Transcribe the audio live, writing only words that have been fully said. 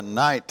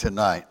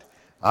Tonight.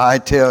 I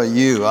tell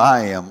you,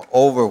 I am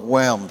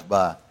overwhelmed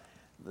by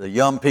the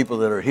young people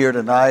that are here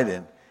tonight,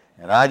 and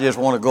I just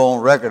want to go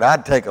on record.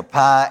 I'd take a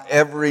pie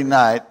every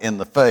night in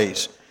the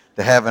face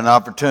to have an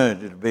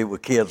opportunity to be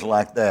with kids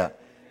like that.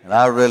 And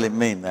I really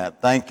mean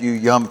that. Thank you,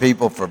 young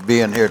people, for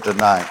being here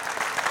tonight.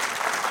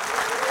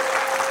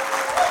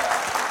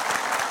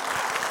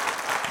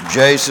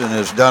 Jason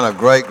has done a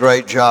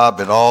great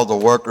job, and all the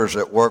workers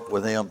that work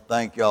with him.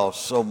 Thank y'all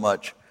so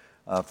much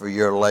for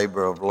your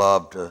labor of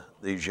love to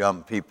these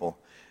young people.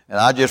 And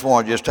I just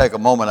want to take a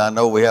moment. I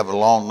know we have a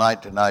long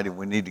night tonight and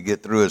we need to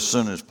get through as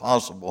soon as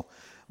possible.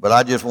 But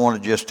I just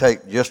want to take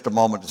a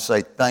moment to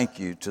say thank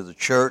you to the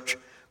church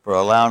for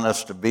allowing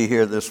us to be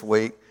here this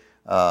week.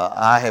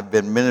 I have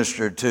been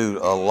ministered to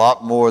a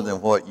lot more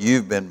than what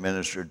you've been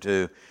ministered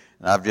to.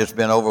 And I've just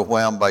been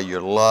overwhelmed by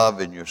your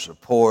love and your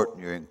support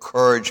and your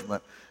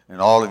encouragement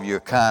and all of your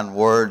kind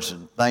words.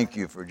 And thank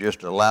you for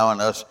just allowing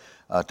us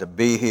to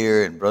be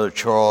here, and Brother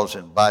Charles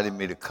invited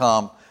me to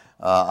come.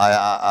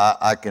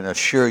 I can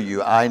assure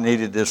you I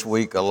needed this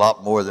week a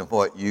lot more than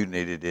what you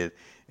needed it,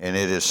 and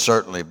it has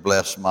certainly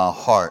blessed my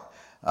heart.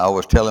 I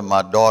was telling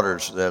my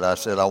daughters that I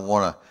said I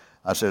want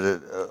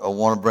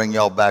to bring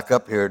y'all back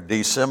up here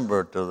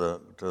December to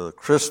the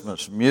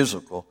Christmas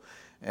musical,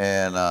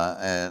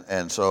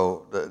 and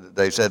so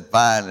they said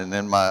fine. And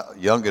then my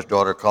youngest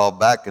daughter called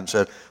back and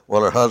said,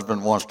 well, her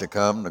husband wants to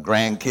come, the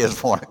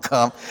grandkids want to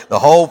come, the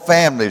whole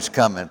family's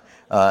coming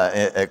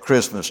at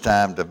Christmas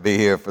time to be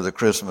here for the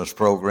Christmas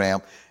program,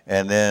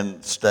 and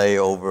then stay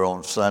over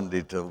on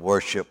Sunday to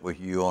worship with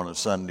you on a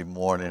Sunday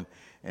morning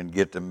and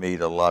get to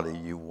meet a lot of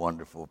you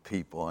wonderful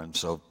people. And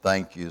so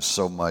thank you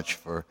so much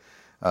for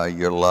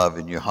your love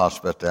and your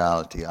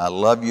hospitality. I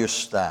love your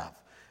staff,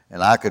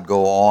 and I could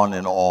go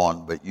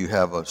on, but you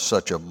have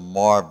such a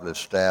marvelous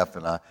staff,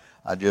 and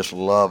I just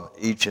love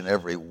each and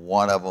every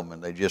one of them,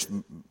 and they just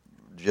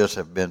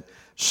have been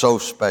so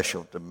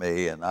special to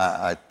me, and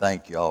I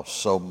thank you all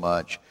so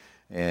much,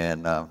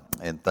 and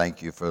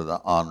thank you for the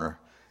honor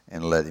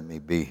and letting me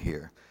be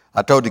here.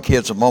 I told the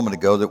kids a moment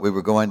ago that we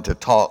were going to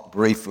talk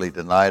briefly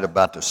tonight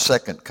about the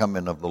second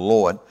coming of the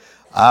Lord.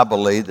 I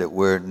believe that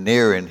we're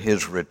nearing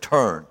his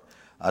return.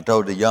 I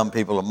told the young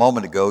people a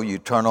moment ago, you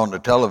turn on the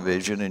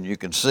television and you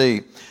can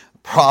see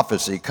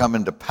prophecy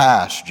coming to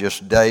pass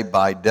just day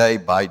by day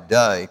by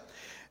day.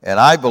 And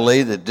I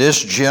believe that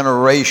this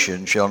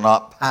generation shall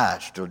not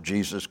pass till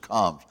Jesus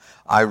comes.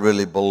 I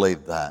really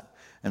believe that.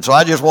 And so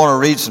I just want to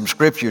read some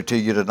scripture to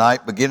you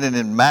tonight, beginning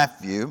in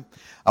Matthew.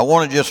 I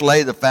want to just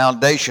lay the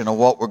foundation of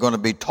what we're going to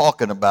be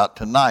talking about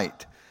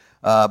tonight.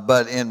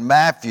 But in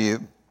Matthew,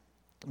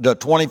 the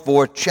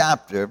 24th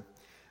chapter,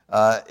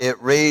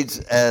 it reads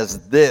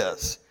as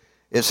this.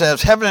 It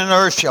says, heaven and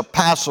earth shall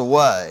pass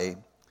away,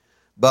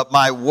 but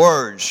my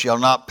words shall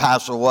not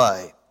pass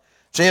away.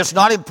 See, it's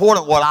not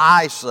important what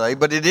I say,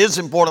 but it is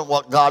important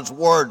what God's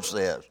word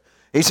says.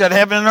 He said,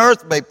 heaven and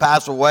earth may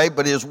pass away,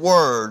 but his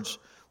words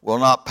will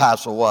not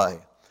pass away.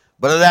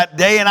 But of that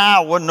day and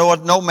hour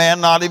knoweth no man,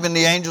 not even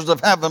the angels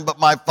of heaven, but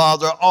my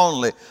Father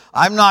only.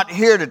 I'm not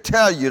here to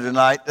tell you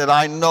tonight that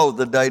I know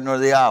the day nor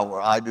the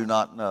hour. I do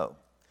not know.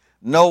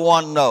 No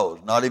one knows,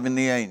 not even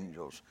the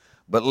angels.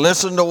 But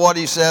listen to what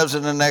he says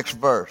in the next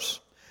verse.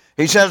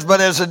 He says,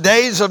 but as the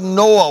days of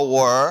Noah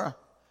were,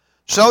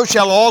 so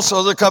shall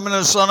also the coming of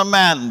the Son of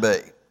Man be.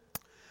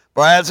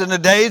 For as in the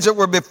days that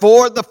were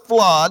before the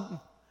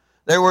flood,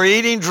 they were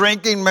eating,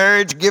 drinking,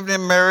 marriage, giving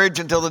in marriage,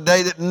 until the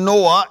day that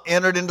Noah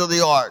entered into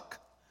the ark.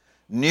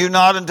 Knew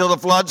not until the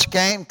floods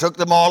came, took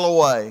them all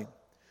away.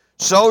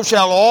 So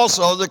shall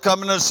also the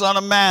coming of the Son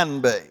of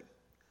Man be.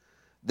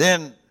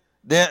 Then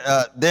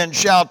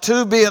shall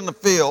two be in the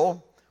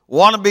field,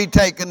 one will be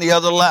taken, the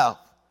other left.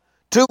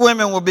 Two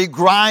women will be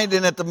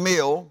grinding at the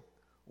mill,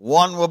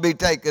 one will be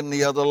taken,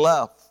 the other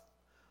left.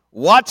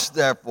 Watch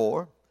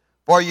therefore,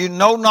 for you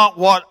know not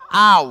what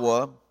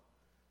hour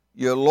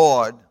your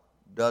Lord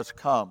does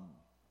come.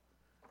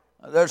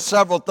 Now, there's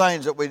several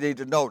things that we need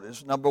to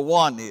notice. Number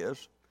one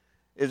is,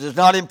 it is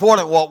not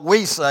important what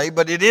we say,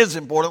 but it is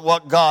important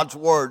what God's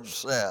word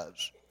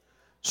says.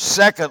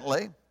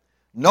 Secondly,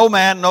 no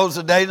man knows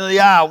the day nor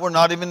the hour,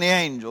 not even the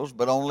angels,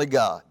 but only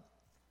God.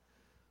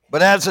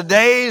 But as the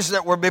days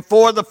that were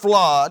before the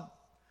flood,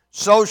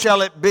 so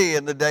shall it be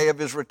in the day of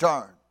his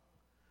return.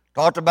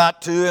 Talked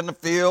about two in the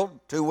field,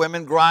 two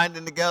women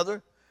grinding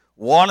together.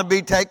 One will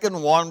be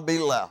taken, one will be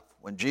left.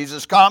 When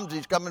Jesus comes,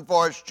 he's coming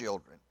for his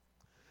children.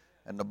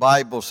 And the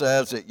Bible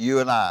says that you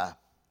and I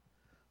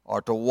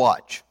are to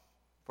watch,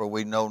 for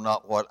we know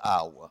not what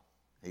hour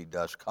he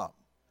does come.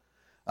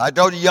 I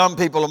told you young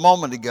people a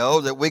moment ago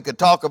that we could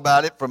talk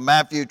about it from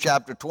Matthew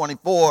chapter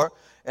 24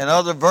 and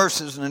other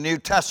verses in the New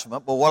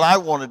Testament. But what I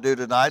want to do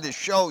tonight is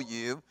show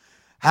you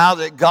how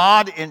that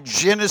God in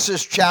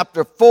Genesis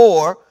chapter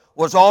 4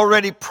 was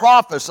already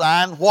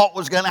prophesying what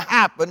was going to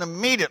happen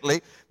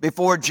immediately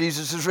before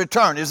Jesus'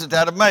 return. Isn't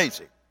that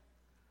amazing?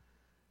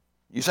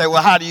 You say,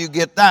 well, how do you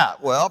get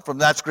that? Well, from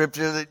that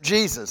scripture that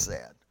Jesus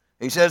said.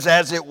 He says,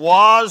 as it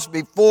was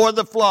before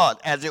the flood,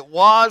 as it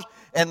was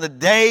in the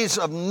days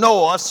of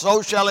Noah,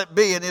 so shall it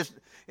be in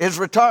his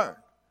return.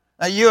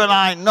 Now you and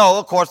I know,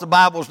 of course, the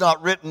Bible's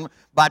not written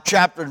by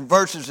chapter and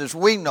verses as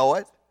we know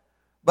it,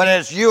 but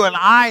as you and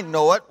I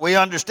know it, we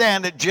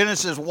understand that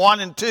Genesis 1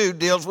 and 2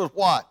 deals with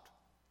what?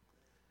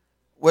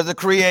 With the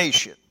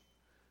creation.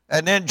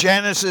 And then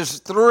Genesis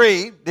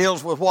 3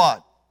 deals with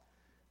what?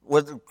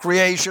 With the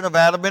creation of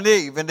Adam and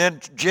Eve. And then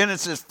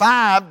Genesis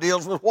 5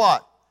 deals with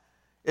what?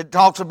 It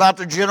talks about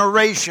the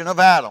generation of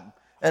Adam.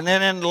 And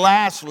then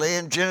lastly,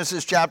 in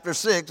Genesis chapter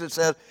 6, it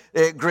says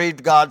it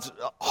grieved God's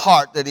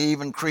heart that he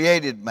even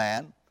created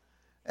man.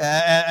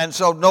 And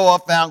so Noah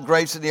found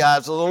grace in the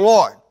eyes of the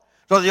Lord.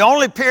 So the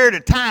only period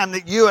of time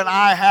that you and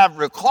I have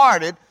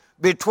recorded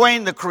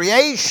between the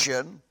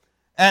creation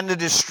and the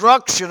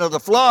destruction of the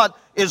flood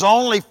is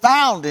only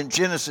found in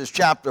Genesis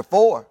chapter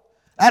 4.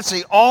 That's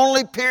the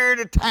only period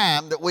of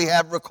time that we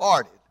have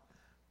recorded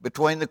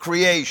between the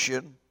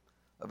creation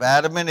of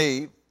Adam and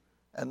Eve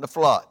and the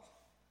flood.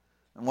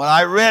 And when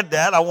I read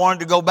that, I wanted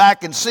to go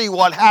back and see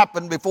what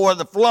happened before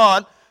the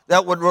flood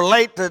that would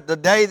relate to the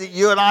day that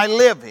you and I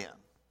live in.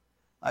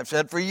 I've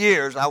said for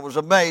years I was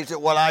amazed at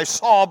what I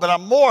saw, but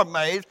I'm more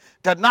amazed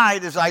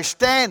tonight as I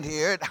stand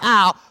here at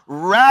how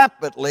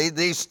rapidly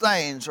these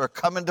things are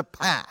coming to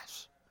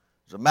pass.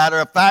 As a matter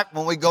of fact,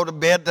 when we go to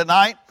bed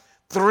tonight,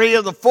 3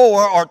 of the 4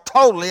 are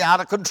totally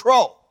out of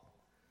control.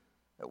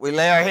 We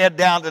lay our head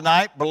down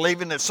tonight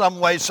believing that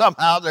some way,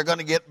 somehow they're going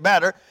to get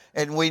better,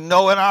 and we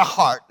know in our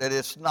heart that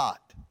it's not.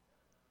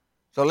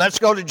 So let's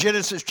go to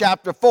Genesis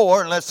chapter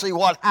 4 and let's see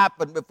what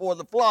happened before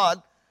the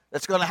flood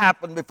that's going to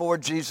happen before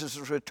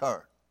Jesus'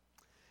 return.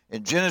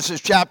 In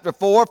Genesis chapter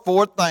 4,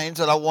 4 things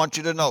that I want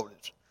you to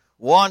notice.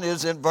 One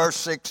is in verse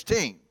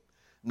 16.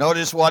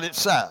 Notice what it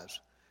says.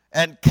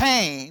 And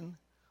Cain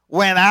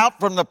went out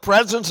from the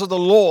presence of the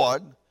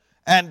Lord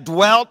and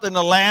dwelt in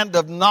the land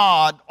of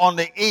Nod on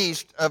the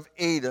east of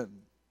Eden.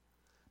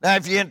 Now,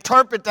 if you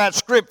interpret that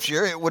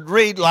scripture, it would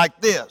read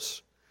like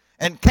this.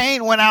 And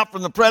Cain went out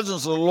from the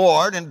presence of the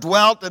Lord and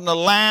dwelt in the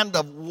land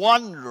of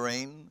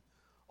wandering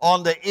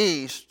on the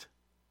east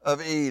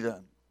of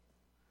Eden.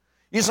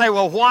 You say,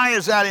 well, why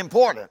is that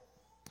important?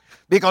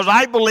 Because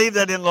I believe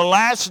that in the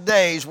last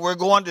days we're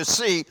going to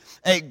see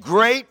a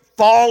great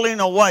falling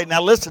away.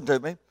 Now listen to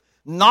me.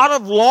 Not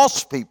of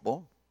lost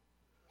people,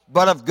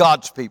 but of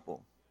God's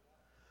people.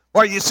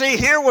 Well, you see,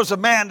 here was a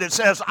man that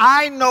says,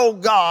 I know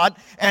God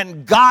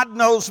and God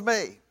knows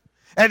me.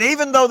 And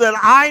even though that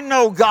I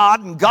know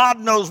God and God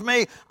knows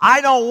me,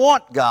 I don't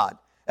want God.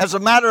 As a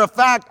matter of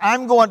fact,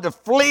 I'm going to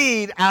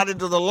flee out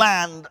into the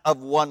land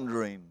of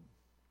wandering.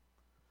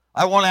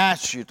 I want to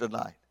ask you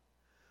tonight,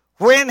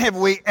 when have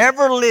we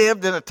ever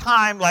lived in a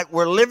time like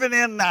we're living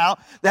in now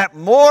that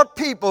more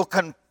people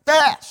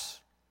confess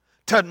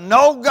to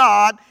know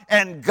God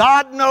and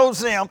God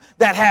knows them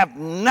that have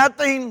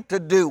nothing to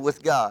do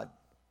with God?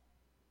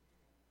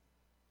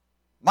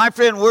 My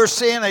friend, we're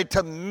seeing a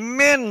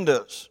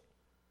tremendous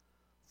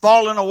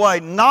falling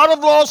away, not of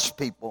lost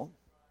people,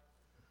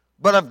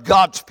 but of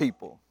God's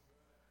people.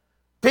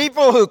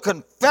 People who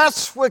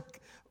confess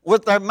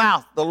with their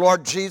mouth the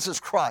Lord Jesus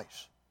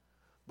Christ,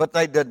 but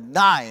they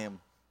deny him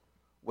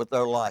with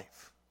their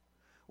life.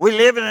 We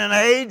live in an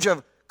age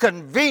of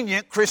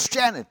convenient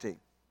Christianity.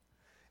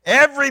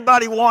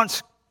 Everybody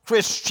wants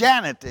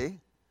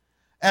Christianity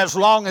as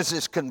long as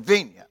it's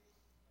convenient.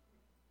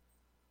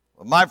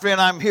 Well, my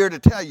friend, I'm here to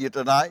tell you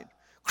tonight,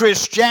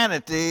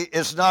 Christianity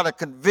is not a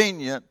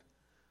convenient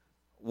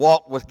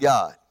walk with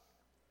God.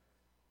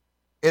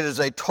 It is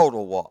a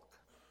total walk.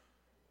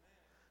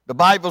 The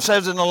Bible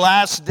says in the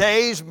last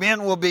days,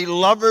 men will be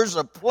lovers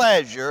of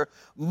pleasure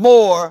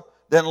more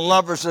than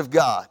lovers of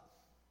God.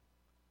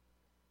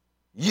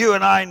 You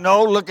and I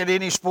know, look at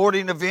any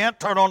sporting event,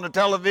 turn on the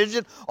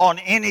television on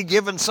any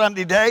given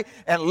Sunday day,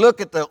 and look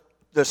at the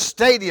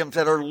stadiums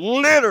that are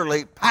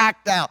literally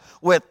packed out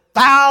with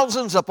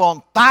thousands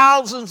upon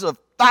thousands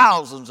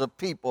of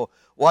people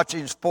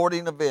watching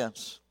sporting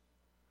events.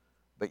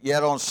 But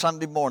yet on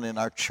Sunday morning,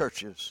 our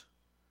churches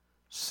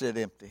sit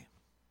empty.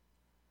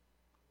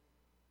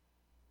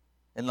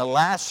 In the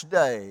last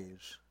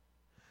days,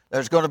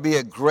 there's going to be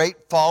a great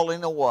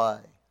falling away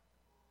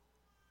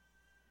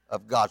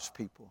of God's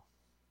people.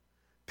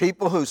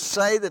 People who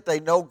say that they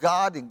know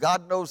God and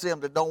God knows them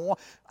that don't want.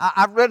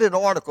 I've read an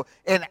article.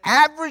 An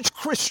average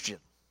Christian,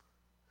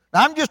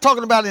 now I'm just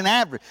talking about an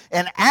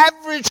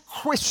average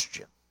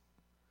Christian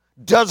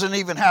doesn't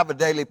even have a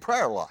daily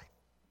prayer life.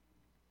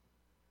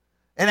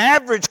 An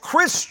average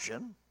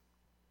Christian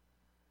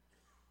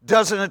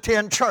doesn't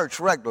attend church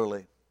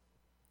regularly.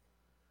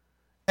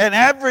 An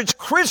average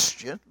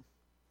Christian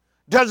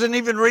doesn't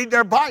even read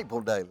their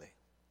Bible daily.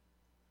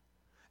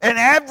 An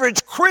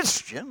average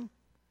Christian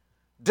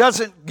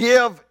doesn't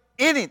give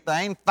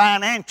anything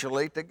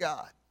financially to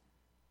God.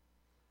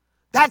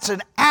 That's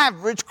an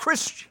average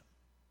Christian.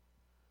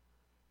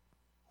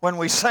 When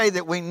we say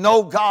that we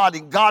know God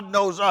and God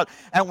knows us,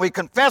 and we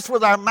confess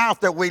with our mouth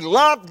that we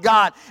love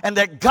God and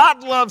that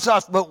God loves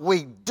us, but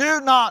we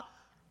do not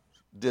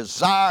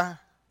desire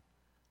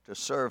to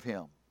serve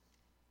him.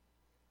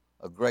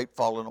 A great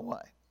falling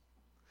away.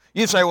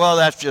 You say, well,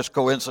 that's just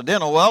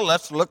coincidental. Well,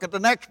 let's look at the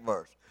next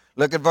verse.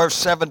 Look at verse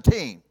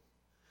 17.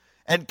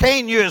 And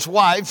Cain knew his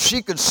wife,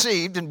 she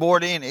conceived and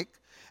bore Enoch,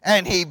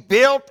 and he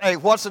built a,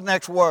 what's the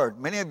next word?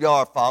 Many of y'all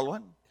are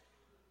following.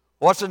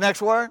 What's the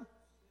next word?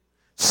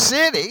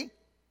 City,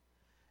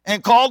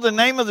 and called the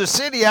name of the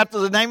city after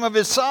the name of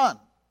his son.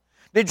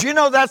 Did you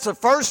know that's the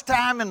first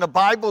time in the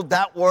Bible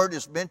that word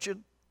is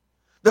mentioned?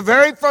 The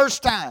very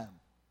first time.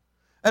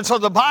 And so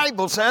the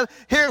Bible says,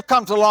 here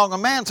comes along a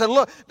man and said,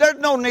 look, there's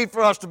no need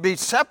for us to be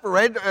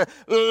separated.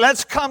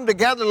 Let's come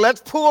together.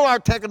 Let's pool our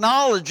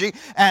technology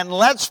and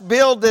let's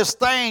build this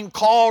thing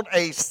called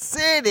a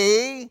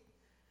city,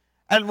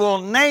 and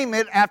we'll name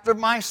it after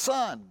my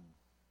son.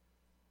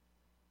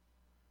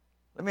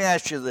 Let me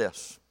ask you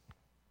this.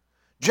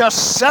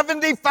 Just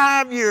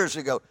 75 years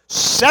ago,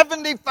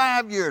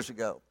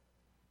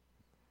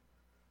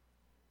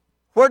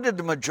 where did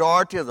the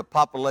majority of the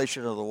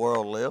population of the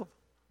world live?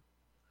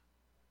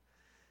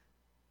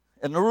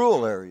 In the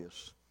rural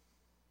areas.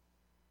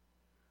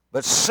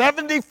 But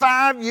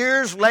 75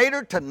 years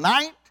later,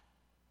 tonight,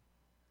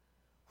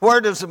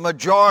 where does the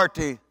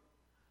majority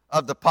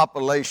of the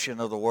population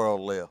of the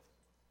world live?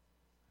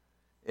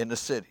 In the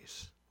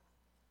cities.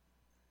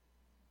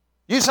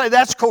 You say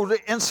that's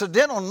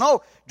coincidental.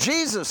 No,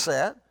 Jesus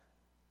said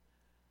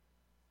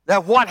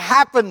that what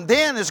happened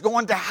then is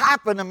going to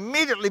happen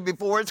immediately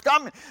before it's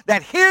coming.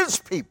 That his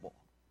people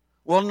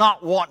will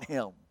not want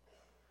him.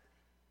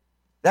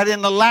 That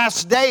in the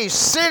last days,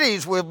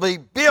 cities will be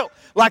built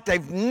like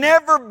they've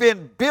never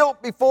been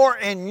built before.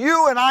 And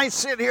you and I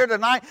sit here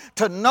tonight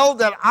to know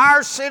that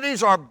our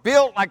cities are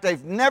built like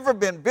they've never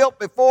been built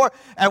before.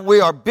 And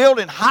we are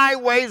building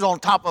highways on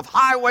top of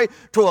highways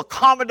to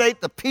accommodate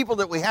the people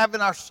that we have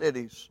in our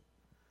cities.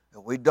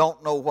 And we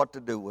don't know what to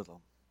do with them.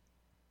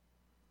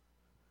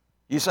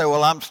 You say,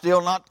 well, I'm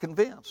still not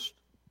convinced.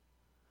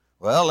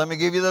 Well, let me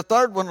give you the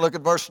third one. Look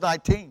at verse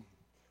 19.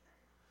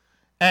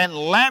 And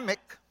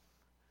Lamech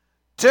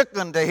took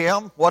unto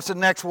him, what's the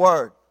next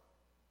word?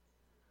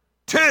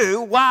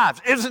 2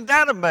 wives. Isn't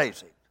that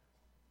amazing?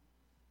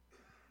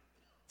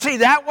 See,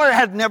 that word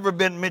had never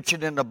been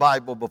mentioned in the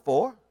Bible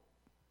before.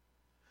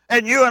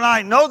 And you and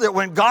I know that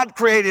when God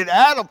created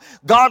Adam,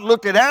 God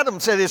looked at Adam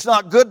and said, it's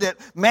not good that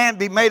man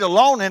be made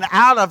alone. And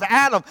out of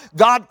Adam,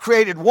 God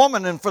created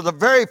woman. And for the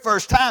very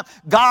first time,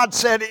 God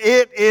said,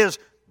 it is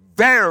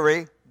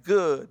very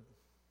good.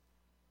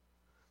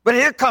 But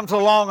here comes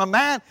along a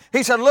man.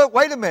 He said, look,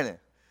 wait a minute.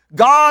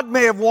 God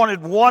may have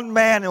wanted one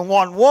man and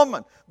one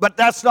woman, but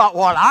that's not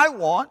what I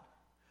want.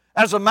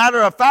 As a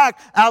matter of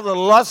fact, out of the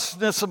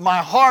lustness of my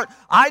heart,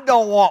 I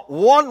don't want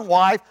one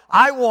wife,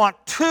 I want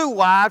 2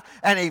 wives,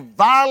 and he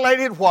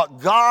violated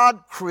what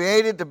God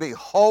created to be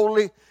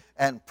holy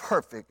and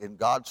perfect in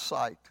God's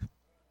sight.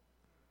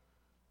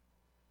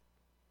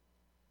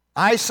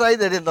 I say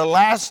that in the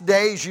last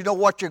days, you know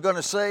what you're going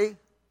to see?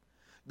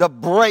 The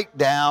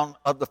breakdown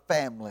of the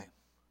family.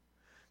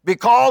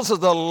 Because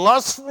of the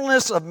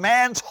lustfulness of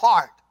man's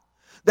heart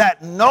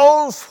that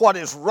knows what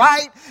is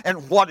right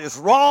and what is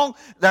wrong,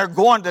 they're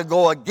going to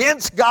go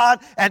against God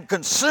and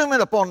consume it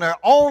upon their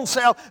own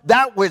self,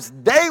 that which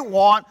they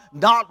want,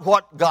 not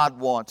what God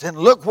wants. And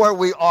look where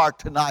we are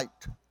tonight.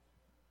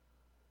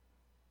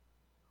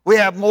 We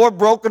have more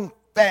broken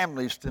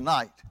families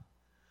tonight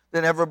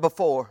than ever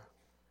before.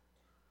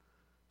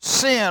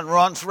 Sin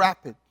runs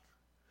rapid.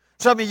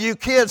 Some of you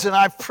kids, and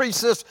I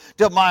preach this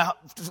from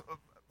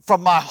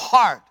my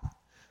heart.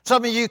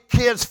 Some of you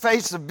kids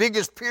face the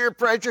biggest peer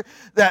pressure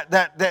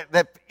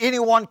that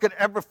anyone could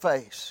ever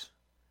face.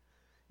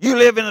 You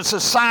live in a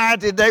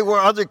society today where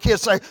other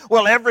kids say,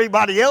 well,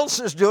 everybody else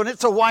is doing it,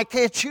 so why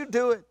can't you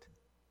do it?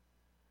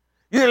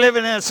 You're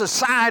living in a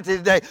society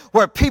today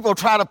where people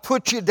try to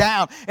put you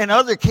down and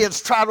other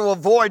kids try to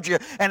avoid you,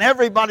 and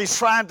everybody's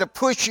trying to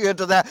push you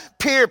into that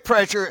peer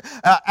pressure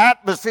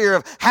atmosphere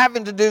of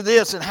having to do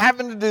this and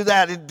having to do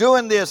that and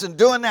doing this and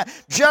doing that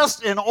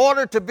just in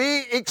order to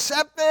be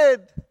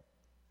accepted.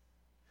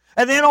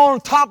 And then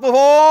on top of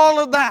all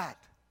of that,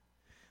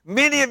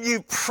 many of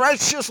you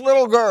precious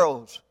little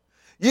girls,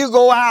 you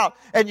go out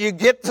and you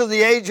get to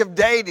the age of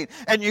dating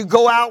and you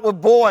go out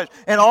with boys,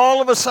 and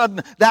all of a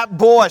sudden that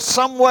boy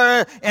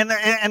somewhere in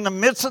the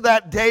midst of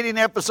that dating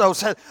episode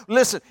says,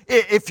 listen,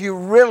 if you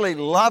really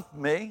loved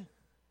me,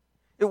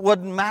 it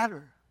wouldn't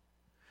matter.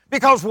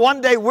 Because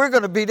one day we're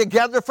going to be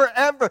together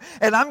forever,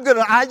 and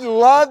I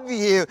love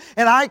you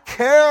and I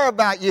care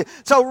about you.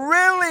 So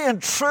really and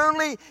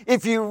truly,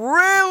 if you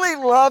really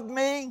love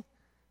me,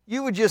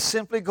 you would just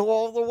simply go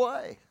all the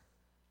way.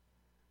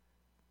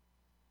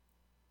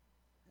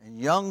 And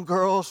young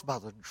girls by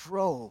the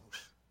droves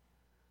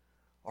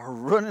are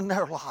ruining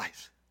their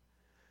lives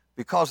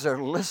because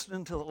they're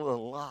listening to the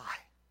little lie.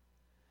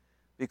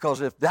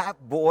 Because if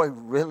that boy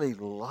really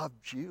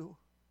loved you,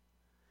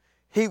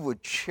 he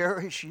would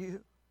cherish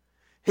you.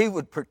 He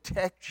would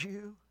protect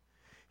you.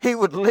 He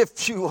would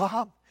lift you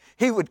up.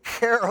 He would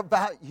care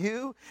about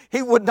you.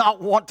 He would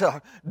not want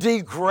to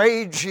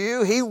degrade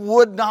you. He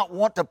would not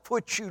want to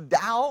put you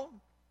down.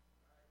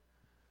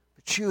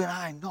 But you and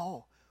I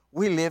know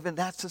We live in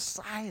that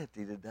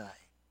society today.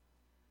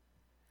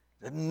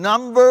 The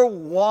number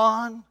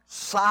one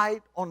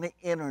site on the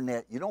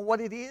internet, you know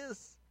what it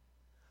is?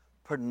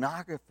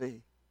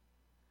 Pornography.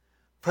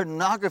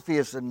 Pornography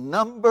is the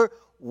number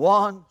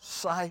one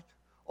site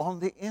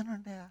on the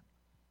internet.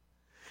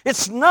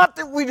 It's not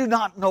that we do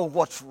not know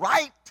what's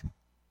right.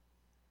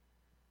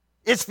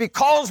 It's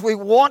because we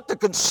want to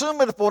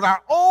consume it upon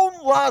our own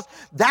lust,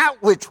 that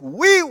which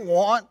we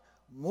want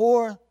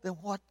more than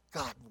what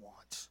God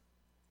wants.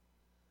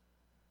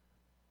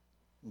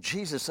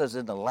 Jesus says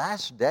in the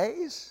last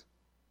days,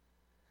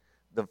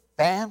 the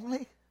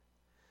family,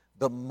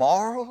 the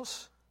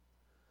morals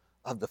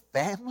of the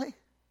family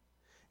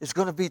is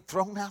going to be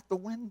thrown out the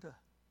window.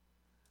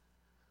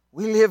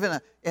 We live in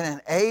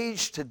an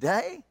age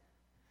today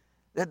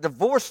that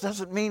divorce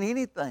doesn't mean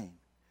anything.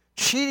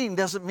 Cheating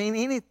doesn't mean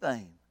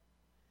anything.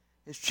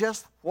 It's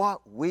just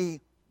what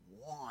we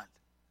want,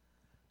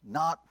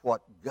 not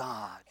what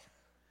God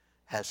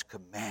has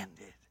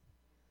commanded.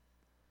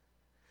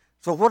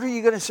 So what are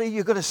you going to see?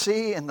 You're going to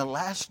see in the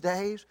last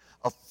days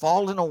a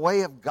falling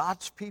away of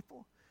God's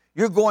people.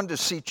 You're going to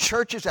see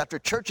churches after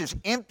churches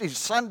empty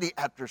Sunday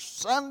after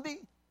Sunday,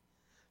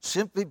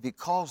 simply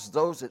because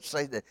those that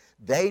say that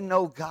they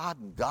know God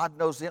and God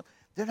knows them,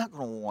 they're not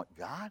going to want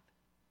God.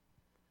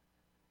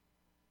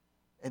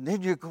 And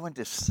then you're going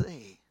to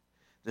see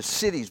the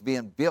cities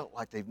being built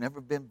like they've never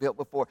been built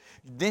before.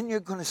 Then you're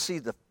going to see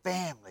the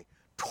family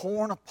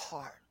torn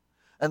apart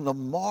and the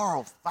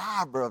moral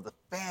fiber of the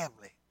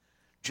family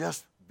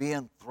just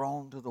being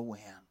thrown to the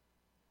wind.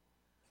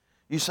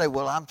 You say,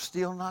 well, I'm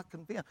still not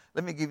convinced.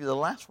 Let me give you the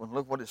last one.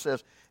 Look what it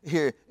says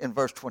here in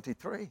verse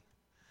 23.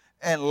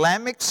 And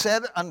Lamech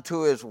said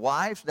unto his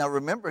wives, now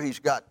remember he's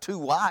got two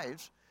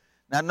wives.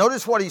 Now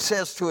notice what he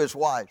says to his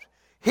wives.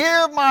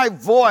 Hear my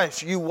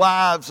voice, you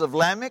wives of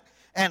Lamech,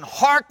 and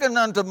hearken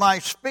unto my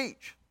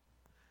speech.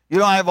 You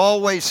know, I've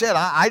always said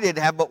I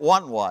didn't have but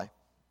one wife.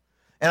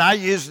 And I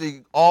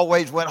usually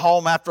always went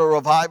home after a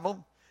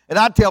revival. And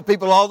I tell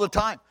people all the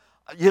time,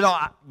 you know,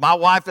 my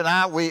wife and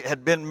I, we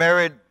had been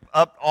married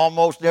up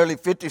almost nearly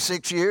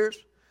 56 years.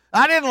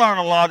 I didn't learn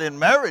a lot in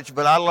marriage,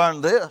 but I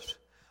learned this.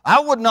 I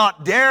would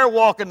not dare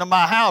walk into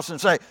my house and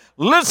say,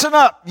 listen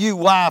up, you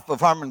wife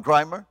of Herman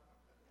Cramer.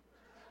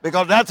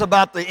 Because that's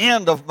about the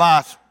end of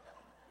my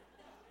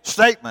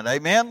statement,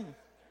 amen?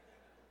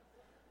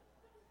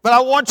 But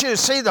I want you to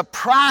see the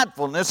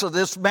pridefulness of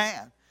this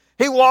man.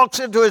 He walks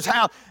into his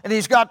house and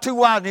he's got two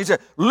wives and he said,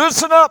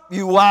 listen up,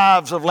 you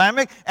wives of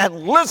Lamech,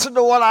 and listen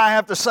to what I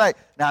have to say.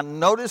 Now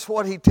notice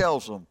what he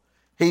tells them.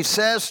 He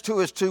says to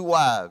his two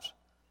wives,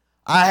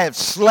 I have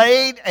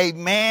slayed a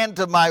man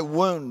to my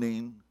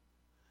wounding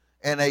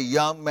and a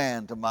young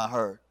man to my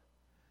hurt.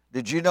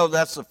 Did you know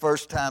that's the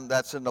first time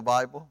that's in the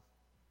Bible?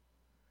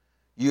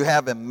 You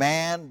have a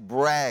man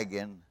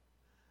bragging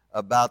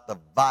about the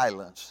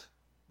violence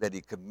that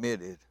he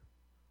committed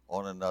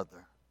on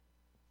another.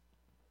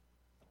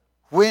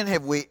 When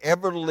have we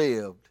ever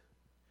lived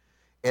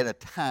at a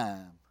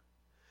time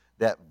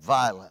that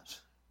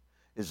violence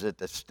is at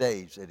the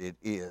stage that it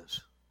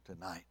is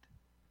tonight?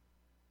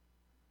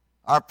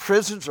 Our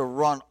prisons are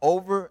run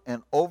over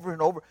and over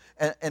and over.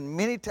 And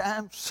many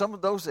times, some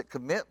of those that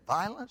commit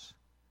violence,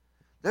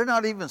 they're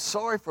not even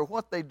sorry for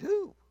what they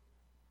do.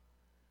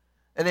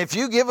 And if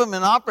you give them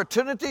an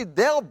opportunity,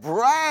 they'll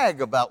brag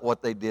about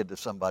what they did to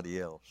somebody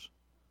else.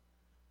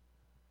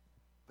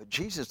 But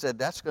Jesus said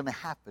that's going to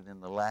happen in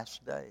the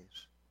last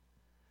days.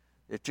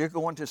 That you're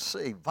going to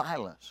see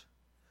violence,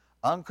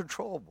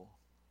 uncontrollable,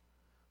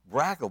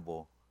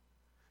 braggable.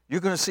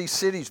 You're going to see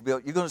cities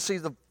built. You're going to see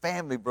the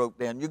family broke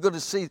down. You're going to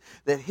see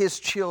that his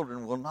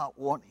children will not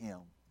want him.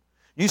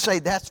 You say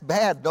that's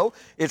bad. No,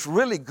 it's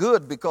really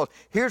good, because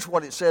here's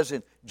what it says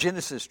in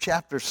Genesis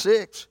chapter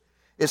 6.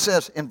 It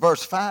says in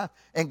verse 5,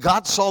 and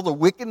God saw the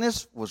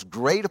wickedness was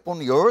great upon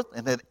the earth,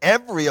 and that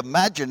every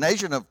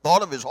imagination of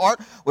thought of his heart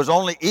was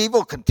only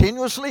evil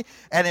continuously.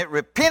 And it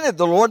repented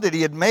the Lord that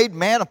he had made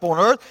man upon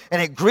earth, and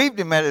it grieved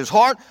him at his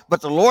heart. But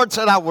the Lord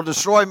said, I will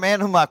destroy man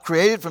whom I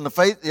created from the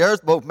face of the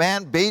earth, both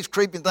man, beasts,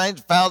 creeping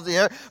things, fowls of the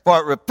air. For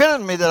it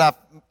repented me that I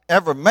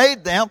ever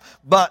made them.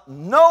 But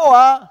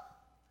Noah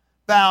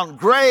found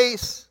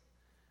grace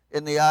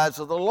in the eyes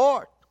of the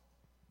Lord.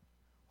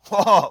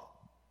 Whoa.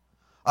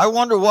 I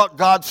wonder what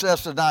God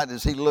says tonight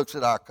as he looks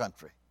at our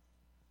country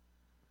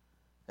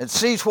and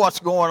sees what's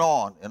going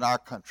on in our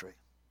country.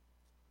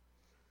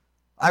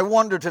 I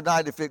wonder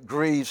tonight if it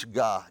grieves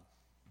God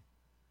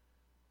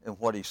in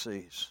what he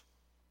sees.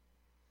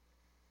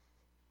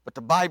 But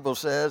the Bible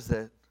says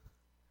that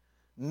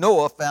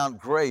Noah found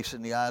grace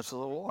in the eyes of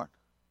the Lord.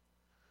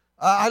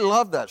 I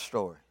love that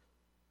story.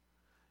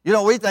 You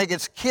know, we think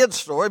it's a kid's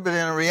story, but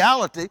in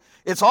reality,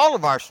 it's all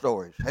of our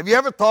stories. Have you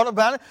ever thought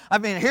about it? I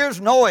mean, here's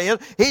Noah.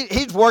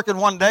 He's working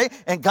one day,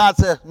 and God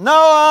says,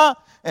 Noah.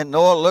 And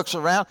Noah looks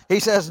around.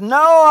 He says,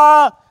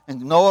 Noah.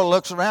 And Noah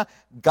looks around.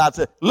 God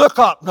says, look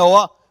up,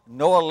 Noah.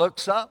 Noah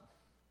looks up.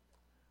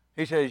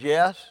 He says,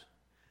 yes,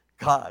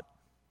 God.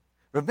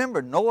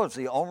 Remember, Noah's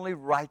the only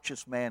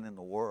righteous man in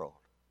the world.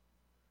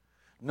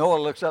 Noah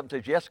looks up and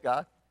says, yes,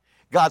 God.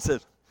 God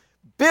says,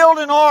 build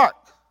an ark.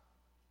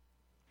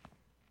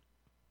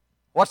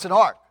 What's an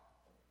ark?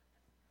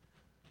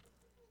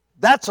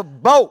 That's a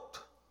boat.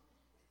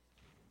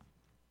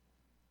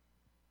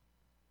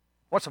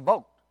 What's a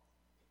boat?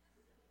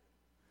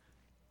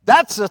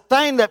 That's the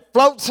thing that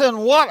floats in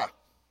water.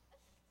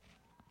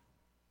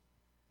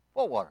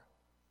 What water?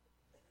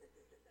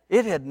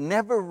 It had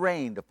never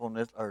rained upon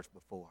this earth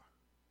before.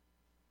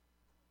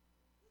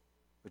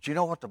 But you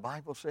know what the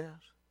Bible says?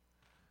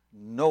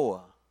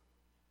 Noah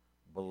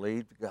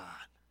believed God.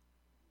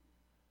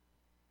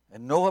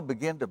 And Noah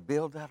began to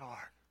build that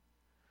ark.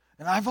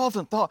 And I've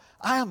often thought,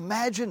 I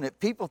imagine that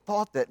people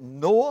thought that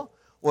Noah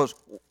was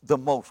the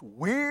most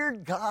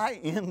weird guy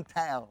in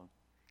town.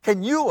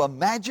 Can you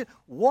imagine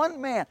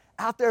one man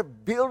out there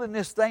building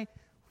this thing?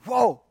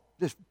 Whoa,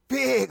 this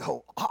big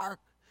old ark.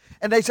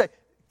 And they say,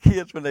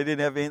 kids, when they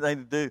didn't have anything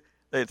to do,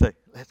 they'd say,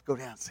 let's go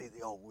down and see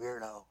the old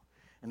weirdo.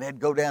 And they'd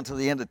go down to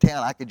the end of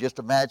town. I could just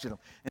imagine them.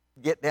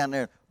 And get down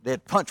there,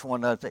 they'd punch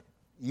one another and say,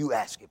 you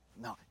ask him.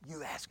 No,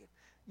 you ask him.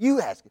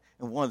 You ask him.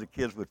 And one of the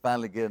kids would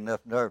finally get enough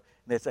nerve.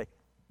 And they'd say,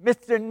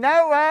 Mr.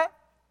 Noah.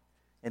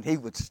 And he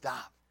would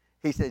stop.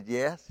 He said,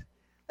 yes.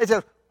 They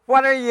said,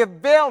 what are you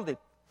building?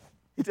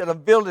 He said, I'm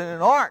building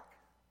an ark.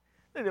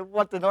 They said,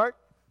 what's an ark?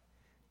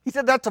 He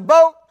said, that's a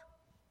boat.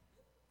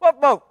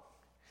 What boat?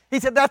 He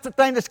said, that's the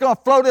thing that's going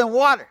to float in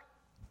water.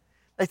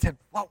 They said,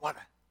 what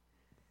water?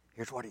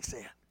 Here's what he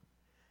said.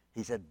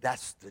 He said,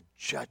 that's the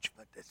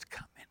judgment that's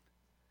coming.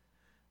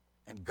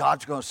 And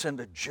God's going to send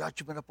a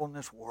judgment upon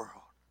this world.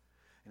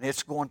 And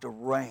it's going to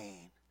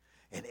rain.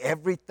 And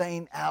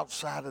everything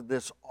outside of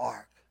this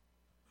ark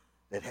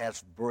that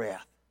has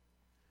breath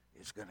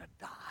is going to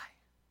die.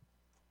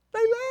 They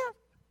laughed.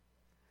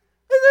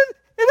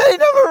 It ain't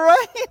never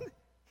rained.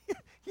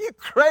 You're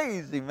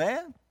crazy,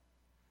 man.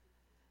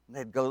 And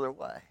they'd go their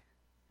way.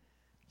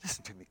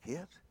 Listen to me,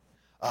 kids.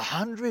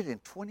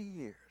 120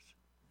 years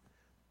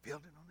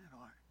building on that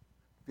ark.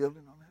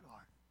 Building on that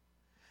ark.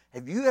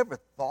 Have you ever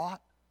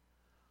thought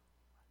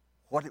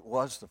what it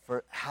was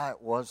how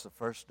it was the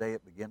first day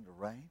it began to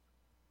rain?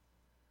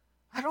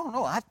 I don't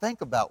know. I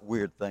think about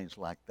weird things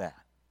like that.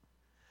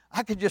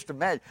 I could just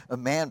imagine a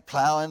man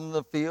plowing in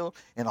the field,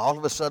 and all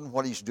of a sudden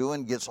what he's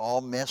doing gets all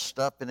messed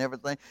up and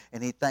everything,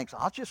 and he thinks,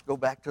 I'll just go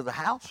back to the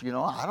house,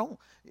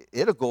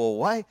 it'll go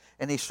away.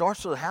 And he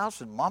starts to the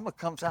house, and Mama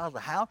comes out of the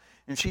house,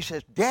 and she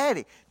says,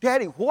 Daddy,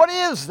 what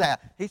is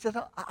that? He says,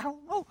 I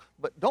don't know,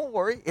 but don't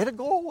worry, it'll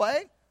go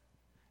away.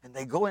 And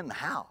they go in the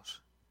house.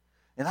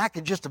 And I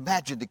can just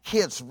imagine the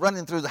kids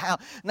running through the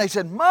house, and they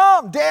said,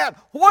 Mom, Dad,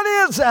 what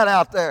is that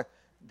out there?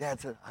 Dad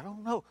said, I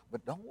don't know,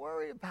 but don't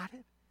worry about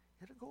it.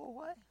 It'll go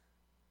away.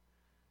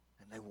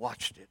 And they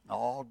watched it, and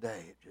all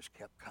day it just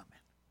kept coming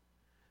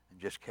and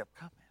just kept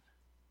coming.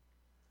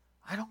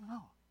 I don't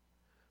know.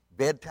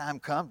 Bedtime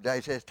comes.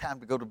 Daddy says, it's time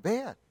to go to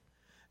bed.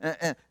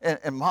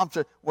 And Mom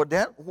said, well,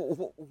 Dad,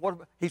 what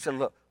about? He said,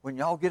 look, when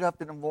y'all get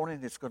up in the morning,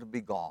 it's going to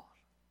be gone.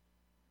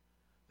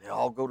 They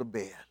all go to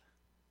bed.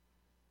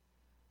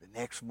 The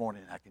next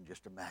morning, I can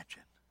just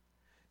imagine.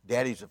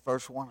 Daddy's the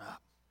first one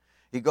up.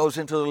 He goes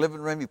into the living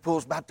room, he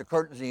pulls back the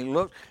curtains, and he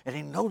looks, and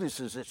he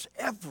notices it's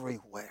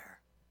everywhere.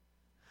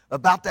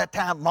 About that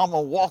time,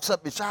 Mama walks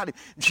up beside him,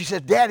 and she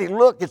says, Daddy,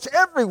 look, it's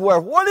everywhere.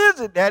 What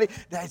is it, Daddy?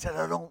 Daddy said,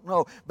 I don't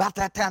know. About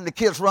that time, the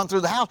kids run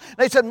through the house.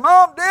 They said,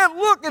 Mom, Dad,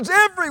 look, it's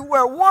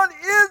everywhere. What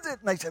is it?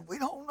 And they said, we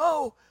don't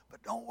know,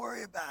 but don't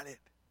worry about it.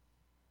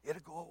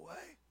 It'll go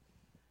away.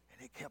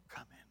 And it kept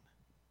coming.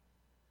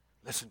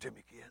 Listen to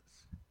me,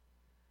 kids.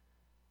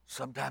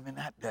 Sometime in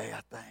that day,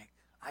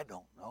 I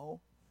don't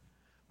know.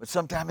 But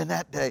sometime in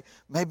that day,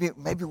 maybe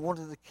one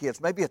of the kids,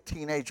 maybe a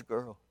teenage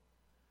girl,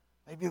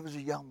 maybe it was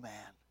a young man,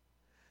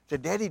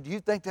 said, Daddy, do you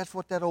think that's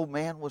what that old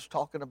man was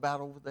talking about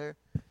over there?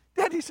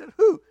 Daddy said,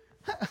 who?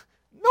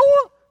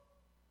 Noah?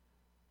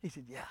 He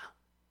said, yeah.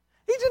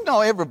 He said,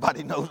 no,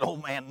 everybody knows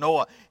old man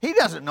Noah. He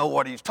doesn't know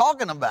what he's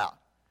talking about.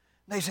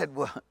 And they said,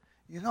 well,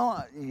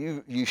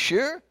 you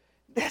sure?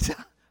 Dad said,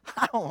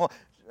 I don't know.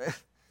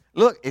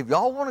 Look, if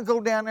y'all want to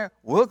go down there,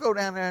 we'll go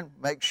down there and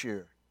make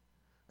sure.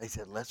 They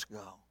said, let's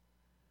go.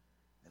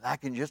 And I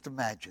can just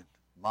imagine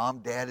Mom,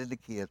 Dad, and the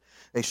kids.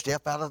 They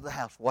step out of the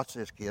house. Watch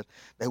this, kids.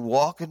 They're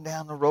walking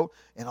down the road,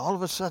 and all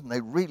of a sudden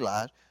they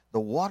realize the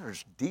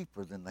water's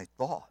deeper than they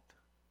thought.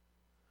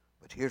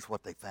 But here's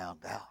what they found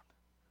out.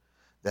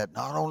 That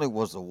not only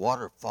was the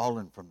water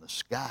falling from the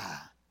sky,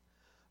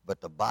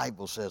 but the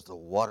Bible says the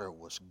water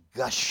was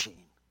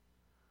gushing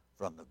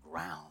from the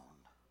ground.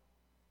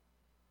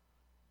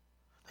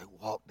 They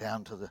walked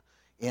down to the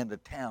end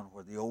of town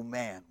where the old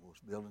man was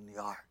building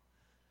the ark.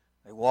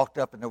 They walked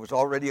up, and there was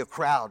already a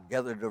crowd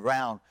gathered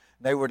around.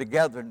 They were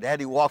together, and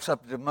Daddy walks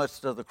up to the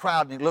midst of the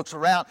crowd, and he looks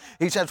around.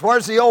 He says,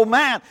 where's the old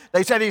man?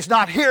 They said, he's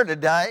not here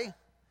today.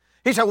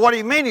 He said, what do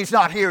you mean he's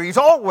not here? He's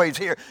always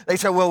here. They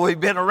said, well, we've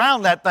been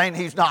around that thing.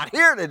 He's not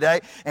here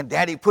today. And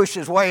Daddy pushed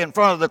his way in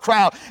front of the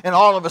crowd, and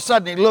all of a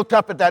sudden he looked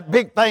up at that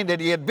big thing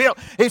that he had built.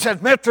 He says,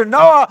 Mr.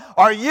 Noah,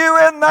 are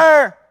you in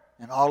there?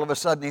 And all of a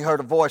sudden he heard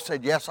a voice say,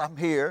 yes, I'm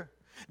here.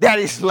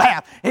 Daddy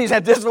laughed. He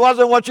said, this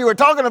wasn't what you were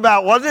talking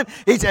about, was it?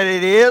 He said,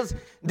 it is.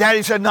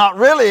 Daddy said, not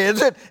really,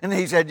 is it? And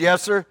he said,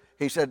 yes, sir.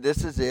 He said,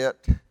 this is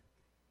it.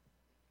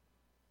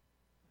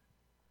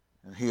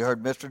 And he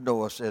heard Mr.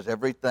 Noah says,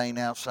 everything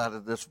outside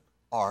of this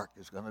ark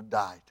is going to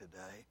die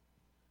today.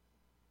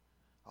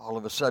 All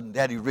of a sudden,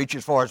 Daddy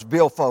reaches for his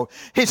billfold.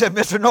 He said,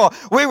 Mr. Noah,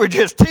 we were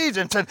just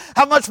teasing. Said,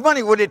 how much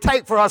money would it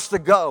take for us to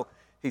go?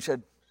 He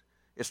said,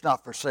 it's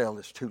not for sale.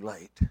 It's too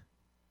late.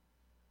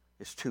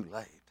 It's too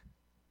late.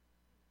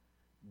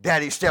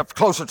 Daddy stepped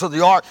closer to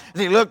the ark,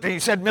 and he looked and he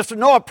said, Mr.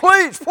 Noah,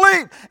 please,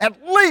 please,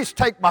 at least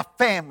take my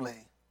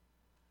family.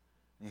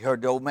 And he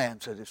heard the old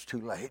man said, it's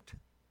too late.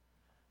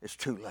 It's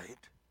too late.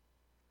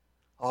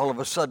 All of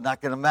a sudden, I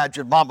can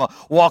imagine Mama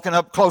walking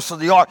up close to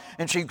the ark,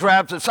 and she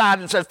grabs the side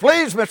and says,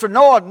 please, Mr.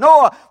 Noah,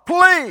 Noah,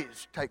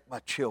 please take my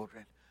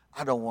children.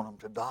 I don't want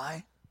them to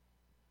die.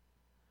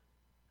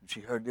 And she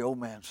heard the old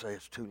man say,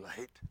 it's too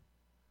late.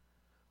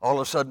 All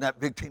of a sudden, that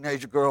big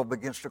teenage girl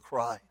begins to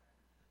cry.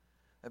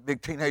 That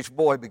big teenage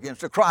boy begins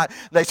to cry.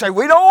 They say,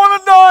 we don't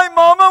want to die,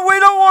 Mama. We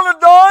don't want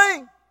to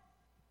die.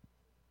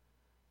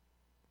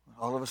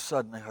 All of a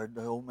sudden, they heard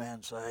the old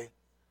man say,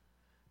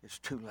 it's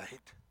too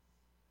late.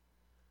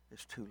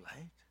 It's too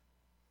late.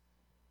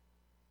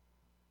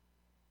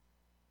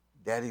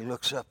 Daddy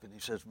looks up and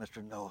he says,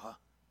 Mr. Noah,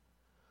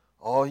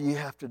 all you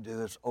have to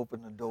do is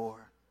open the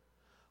door.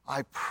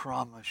 I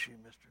promise you,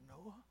 Mr.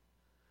 Noah,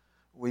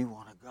 we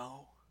want to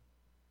go.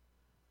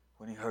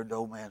 When he heard the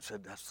old man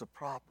said, that's the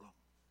problem.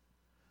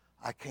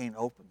 I can't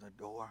open the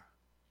door.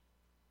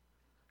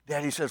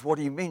 Daddy says, what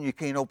do you mean you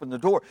can't open the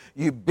door?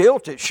 You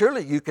built it.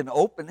 Surely you can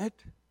open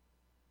it.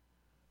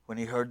 When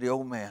he heard the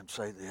old man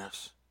say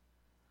this,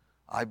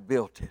 I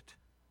built it,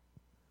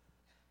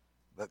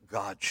 but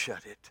God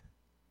shut it.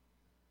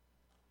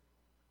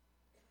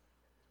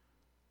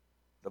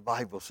 The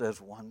Bible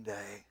says one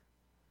day,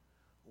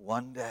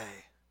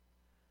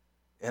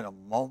 in a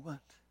moment,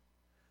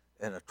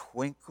 in a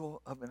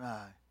twinkle of an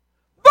eye,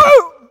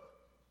 boom!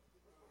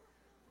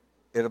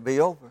 It'll be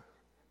over.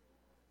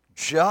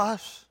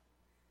 Just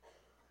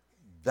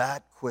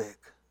that quick,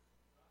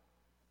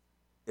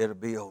 it'll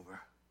be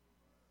over.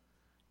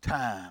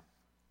 Time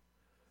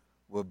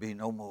will be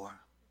no more.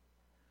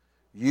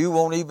 You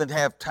won't even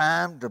have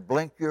time to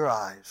blink your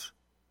eyes.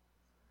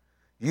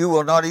 You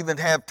will not even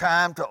have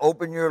time to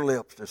open your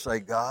lips to say,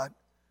 God,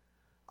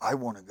 I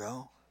want to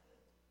go.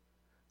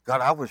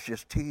 God, I was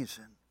just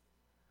teasing.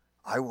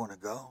 I want to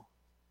go.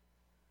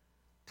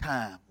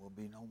 Time will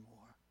be no more.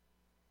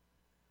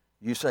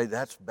 You say,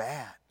 that's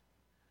bad.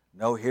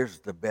 No, here's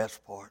the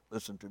best part.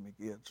 Listen to me,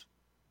 kids.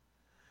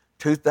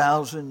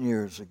 2,000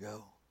 years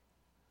ago,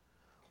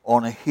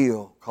 on a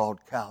hill called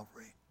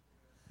Calvary,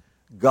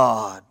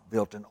 God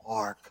built an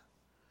ark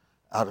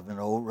out of an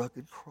old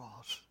rugged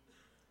cross.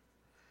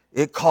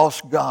 It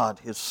cost God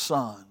his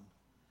son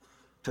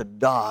to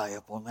die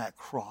upon that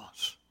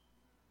cross.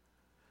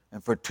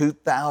 And for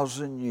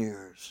 2,000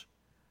 years,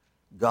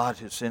 God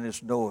has sent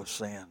his Noah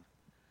saying,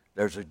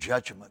 there's a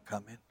judgment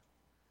coming.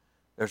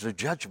 There's a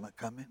judgment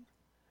coming.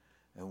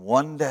 And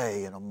one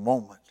day, in a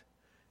moment,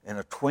 in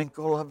a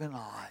twinkle of an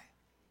eye,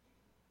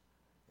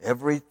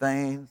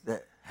 everything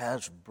that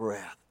has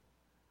breath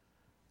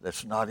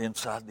that's not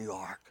inside the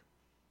ark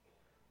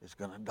is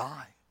going to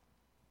die.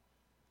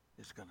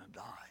 It's going to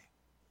die.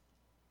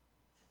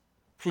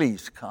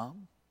 Please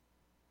come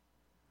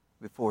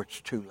before it's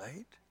too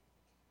late.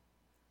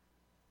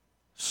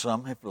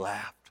 Some have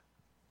laughed.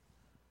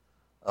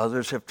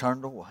 Others have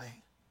turned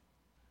away.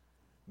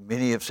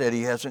 Many have said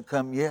he hasn't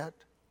come yet.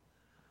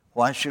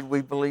 Why should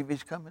we believe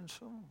he's coming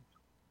soon?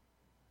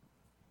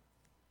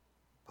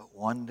 But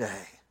one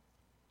day,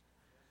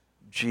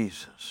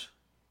 Jesus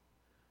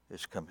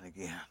is coming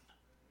again.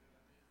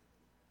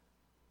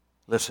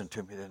 Listen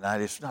to me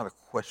tonight. It's not a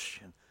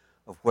question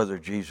of whether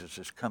Jesus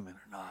is coming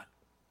or not.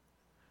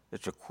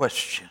 It's a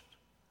question,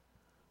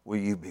 will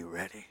you be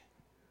ready?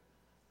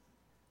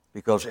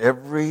 Because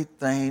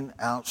everything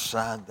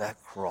outside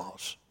that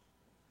cross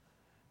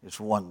is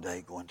one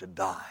day going to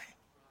die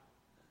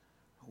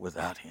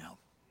without him.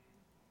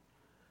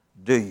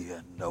 Do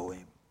you know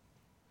him?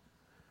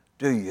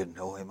 Do you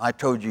know him? I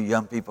told you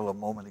young people a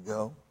moment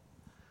ago,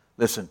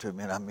 listen to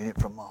me, and I mean it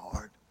from my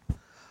heart.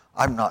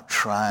 I'm not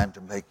trying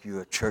to make you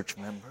a church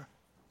member.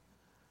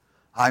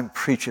 I'm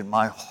preaching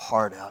my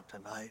heart out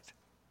tonight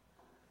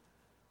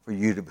for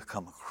you to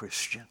become a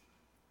Christian.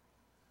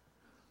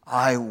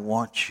 I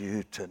want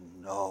you to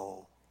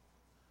know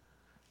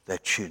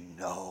that you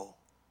know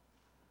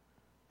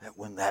that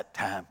when that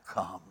time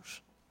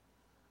comes,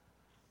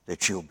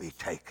 that you'll be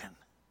taken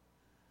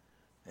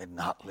and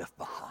not left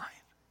behind.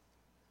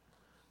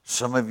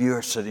 Some of you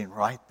are sitting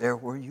right there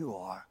where you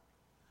are,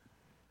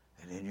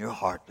 and in your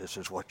heart, this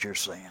is what you're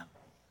saying.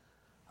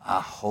 I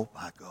hope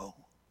I go.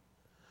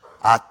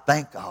 I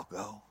think I'll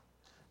go.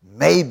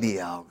 Maybe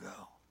I'll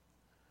go.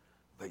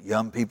 But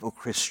young people,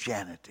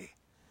 Christianity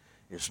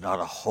is not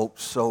a hope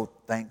so,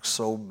 think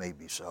so,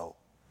 maybe so.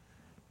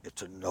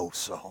 It's a know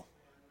so.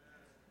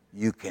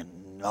 You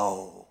can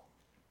know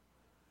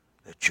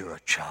that you're a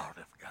child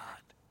of God.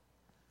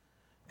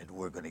 And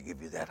we're going to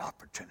give you that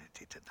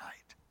opportunity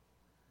tonight.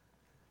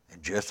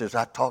 And just as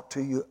I talked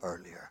to you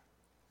earlier,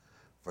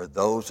 for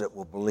those that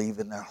will believe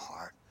in their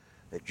heart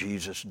that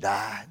Jesus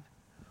died,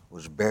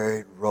 was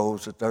buried,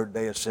 rose the third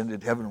day,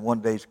 ascended to heaven,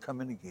 one day is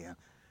coming again,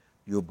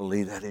 you'll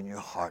believe that in your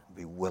heart and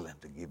be willing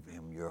to give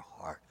him your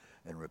heart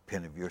and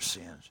repent of your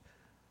sins,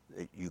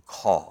 that you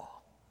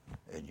call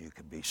and you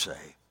can be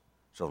saved.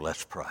 So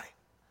let's pray.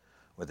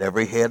 With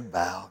every head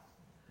bowed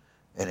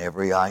and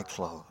every eye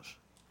closed,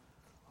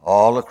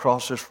 all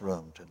across this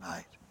room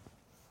tonight,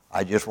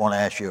 I just want to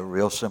ask you a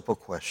real simple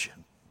question.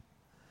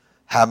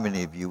 How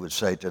many of you would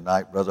say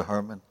tonight, Brother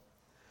Herman,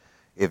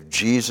 if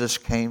Jesus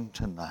came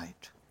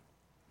tonight,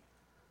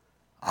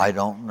 I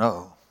don't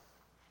know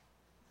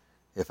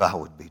if I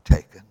would be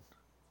taken?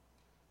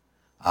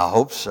 I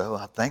hope so.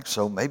 I think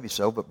so. Maybe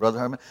so. But Brother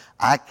Herman,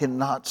 I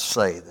cannot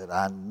say that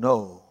I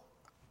know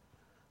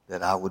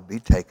that I would be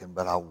taken,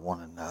 but I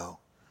want to know.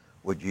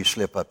 Would you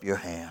slip up your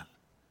hand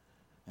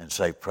and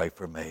say, pray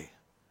for me?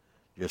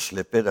 Just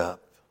slip it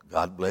up.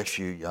 God bless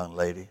you, young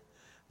lady.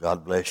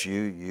 God bless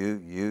you,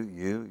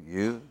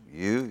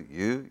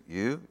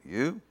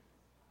 you.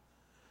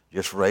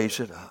 Just raise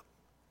it up.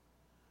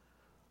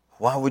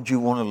 Why would you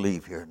want to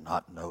leave here and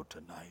not know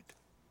tonight?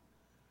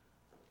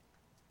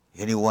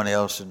 Anyone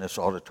else in this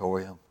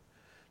auditorium?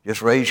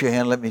 Just raise your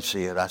hand. Let me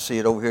see it. I see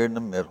it over here in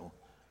the middle.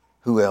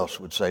 Who else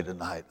would say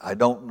tonight, I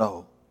don't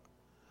know,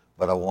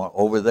 but I want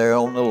over there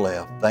on the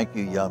left. Thank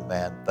you, young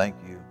man. Thank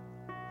you.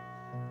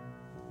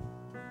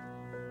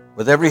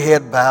 With every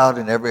head bowed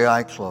and every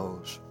eye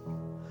closed,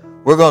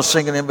 we're going to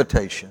sing an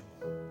invitation.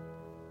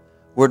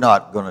 We're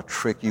not going to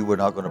trick you. We're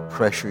not going to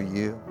pressure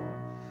you.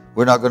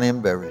 We're not going to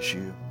embarrass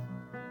you.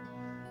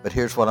 But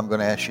here's what I'm going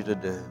to ask you to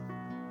do.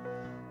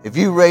 If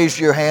you raised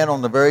your hand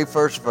on the very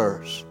first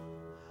verse,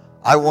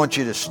 I want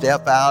you to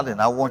step out and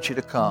I want you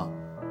to come.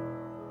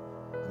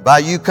 By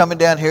you coming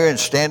down here and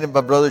standing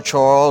by Brother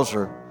Charles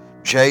or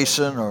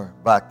Jason or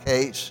by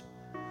Case,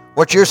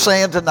 what you're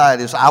saying tonight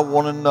is, I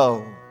want to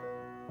know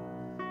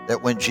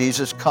that when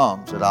Jesus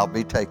comes that I'll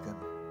be taken.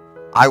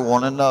 I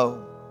want to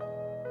know.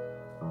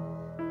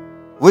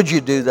 Would you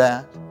do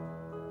that?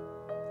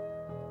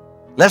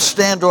 Let's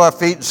stand to our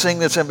feet and sing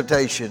this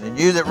invitation. And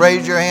you that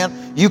raise your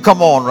hand, you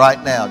come on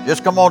right now.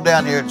 Just come on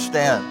down here and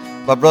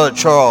stand by Brother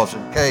Charles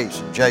and Case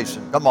and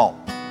Jason. Come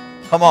on.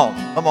 Come on.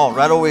 Come on.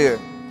 Right over here.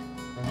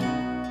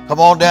 Come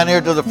on down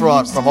here to the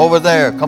front. From over there. Come